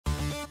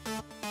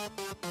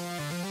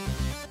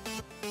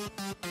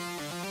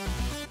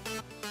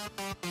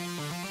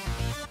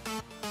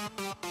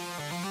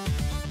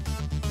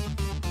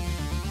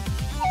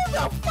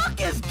The fuck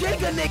is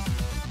GigaNick?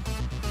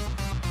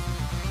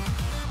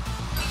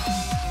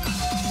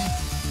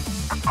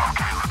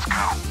 Okay, let's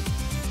go.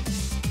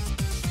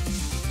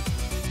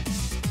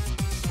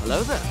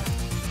 Hello there.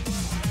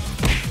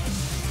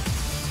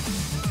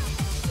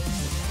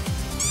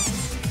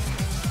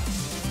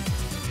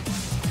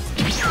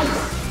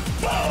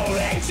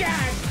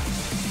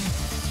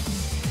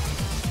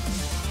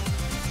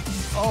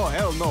 Oh,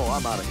 hell no,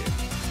 I'm out of here.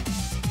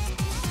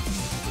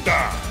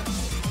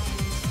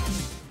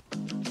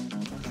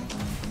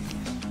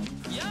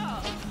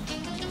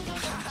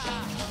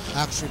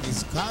 Action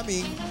is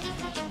coming.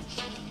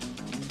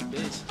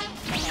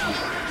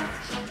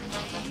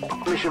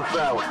 Mission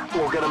failed.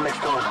 We'll get him next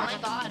time. Oh my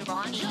god,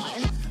 Ronnie.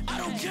 I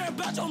don't care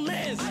about your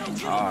mans.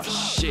 Ah,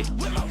 shit.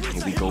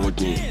 Here we go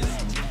again.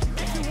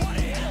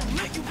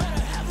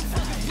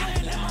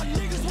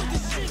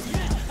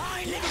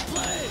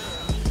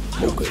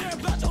 Okay.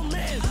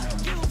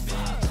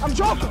 I'm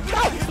joking.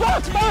 Stop!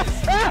 Stop!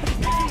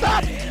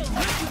 Stop!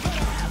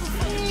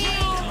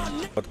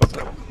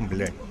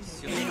 Блядь.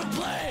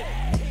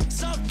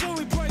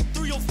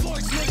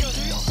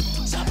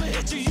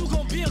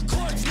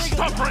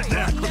 Stop right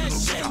there, criminal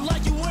scum.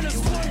 You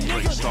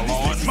breaks the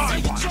law on my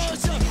watch.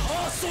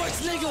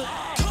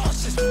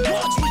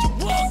 Watch when you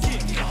walk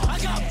it. I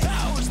got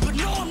powers, but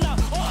no, I'm not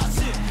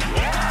awesome.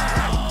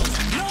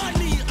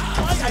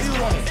 Why are you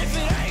running? If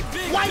it ain't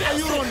big, why are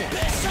you running?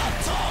 Stop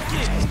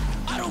talking.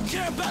 I don't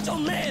care about your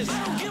mans. I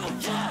don't give a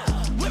fuck.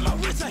 With my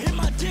wrist, I hit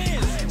my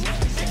dance.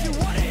 If you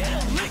want it,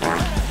 lick, you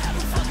better have a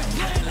fucking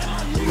plan. Let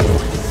my niggas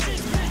with the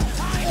shit, bitch.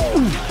 I ain't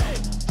gonna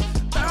play.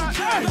 I don't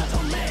care about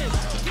your mans.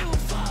 I don't give a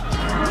fuck.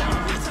 With my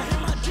wrist, I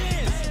hit my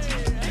dance.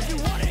 If you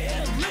want it,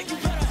 lick, you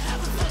better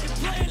have a fucking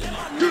plan.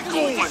 Let my You're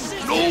going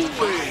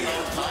nowhere.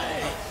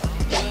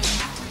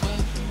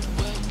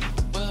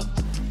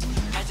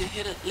 I just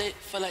hit a lick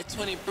for like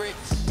 20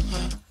 bricks.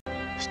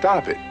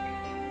 Stop it.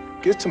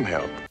 Get some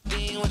help.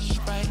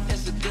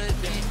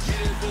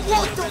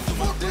 What the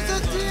fuck was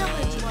that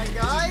damage, my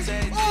guy?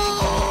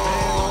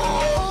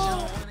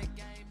 Oh!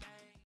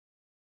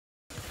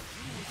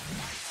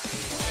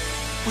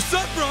 What's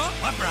up, bro?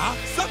 What, bro?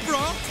 What's up,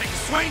 bro? Take a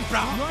swing, bro.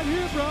 Right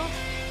here, bro.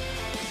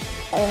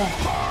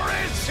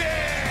 Origin!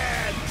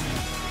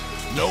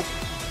 Nope.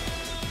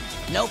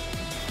 Nope.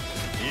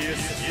 Yes.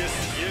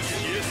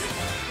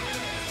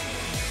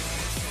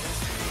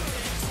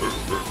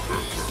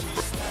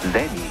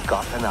 Then he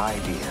got an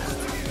idea.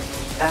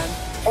 An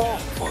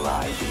awful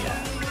idea.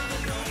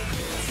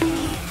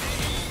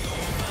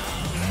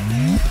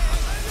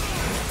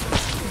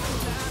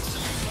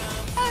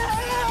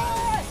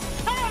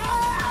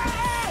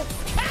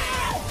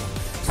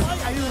 Why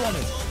are you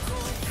running?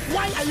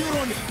 Why are you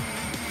running?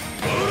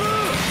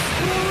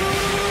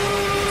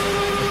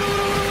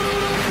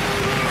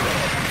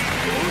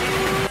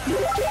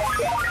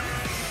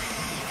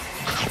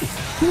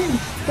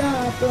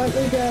 Stop, let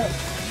me go.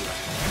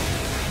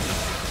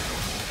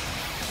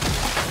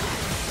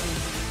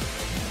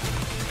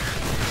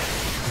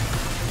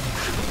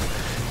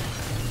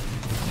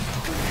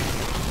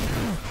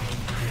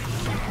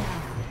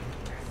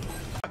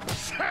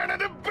 Son of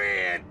a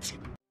bitch!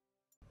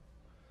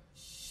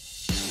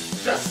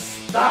 Just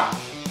stop.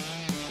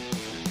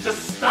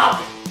 Just stop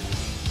it.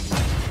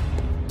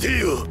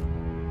 Deal!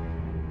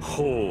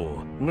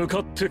 ほう、向か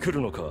ってく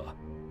るのか。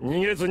逃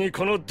げずに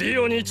このデ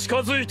ィオに近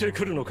づいて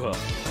くるのか。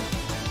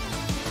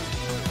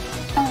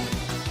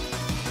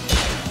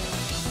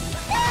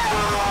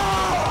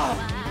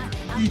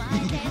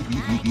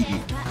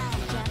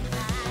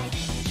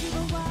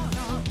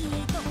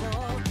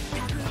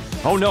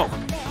Oh no!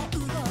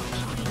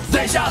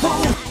 Deja vu!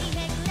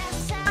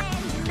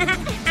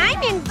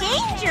 I'm in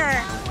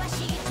danger.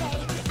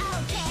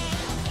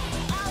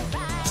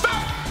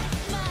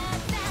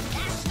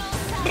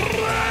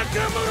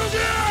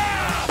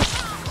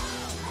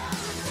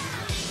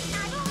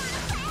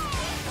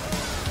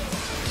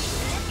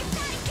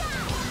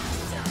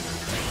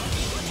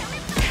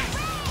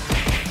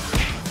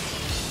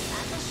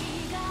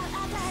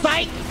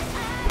 Fight!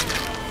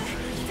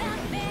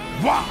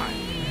 Why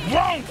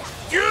won't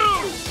you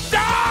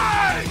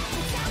die?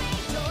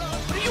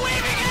 What are you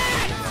aiming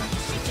at?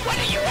 What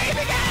are you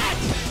aiming at?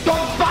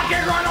 Don't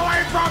fucking run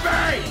away from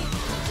me!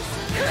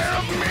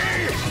 Help me!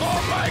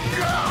 Oh my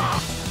god!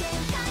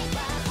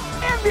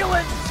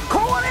 Ambulance!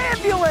 Call an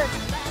ambulance!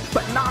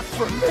 But not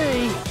for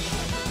me!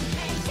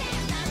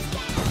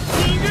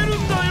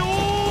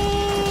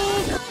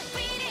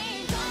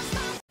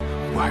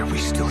 Why are we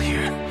still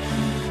here?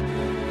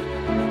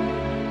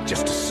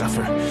 Just to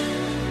suffer?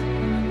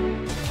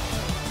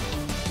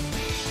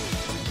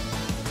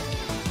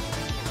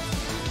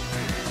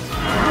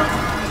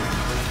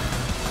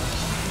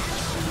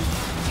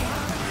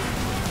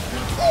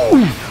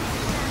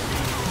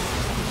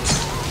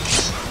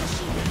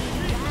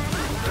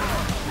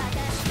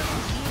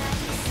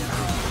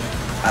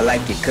 I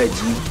like it, cut G.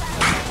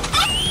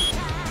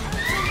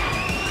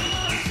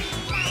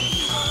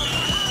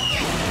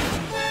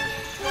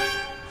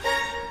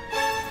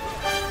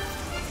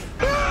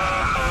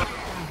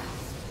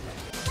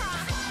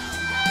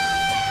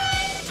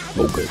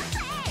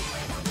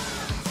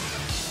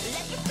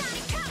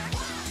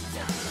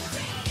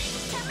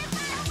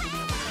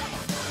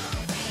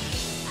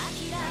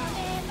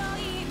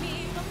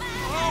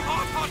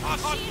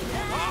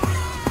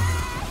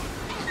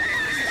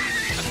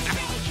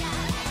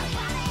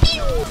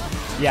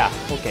 Yeah,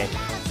 okay.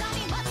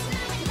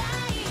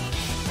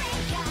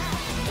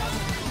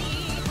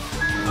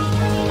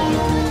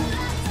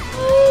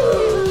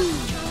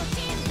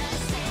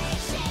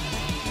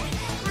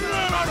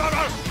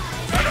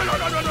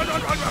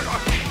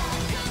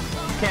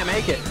 Can't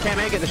make it. Can't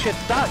make it. The shit's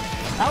stuck.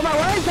 Out of my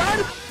way,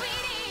 son!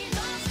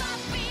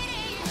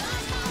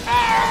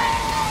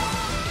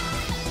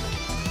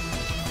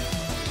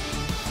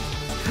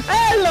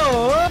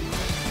 Hello!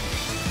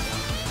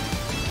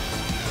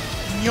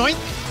 Yoink!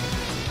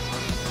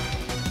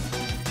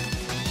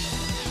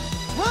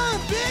 Run,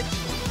 bitch!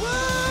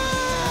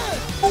 Run!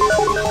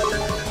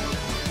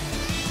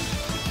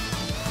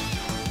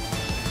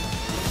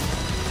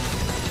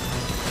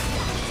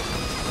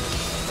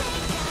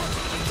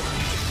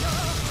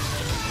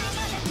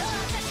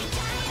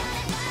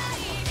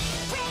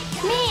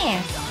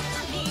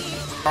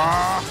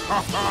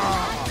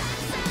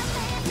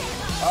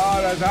 Oh,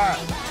 that's hot.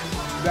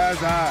 That's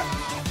hot.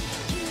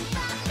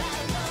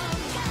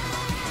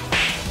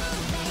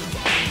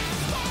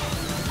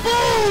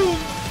 Boom!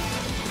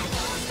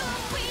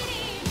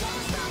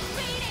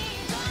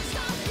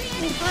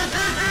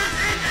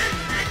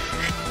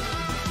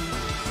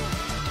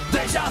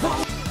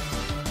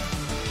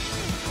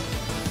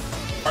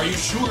 Are you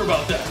sure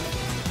about that?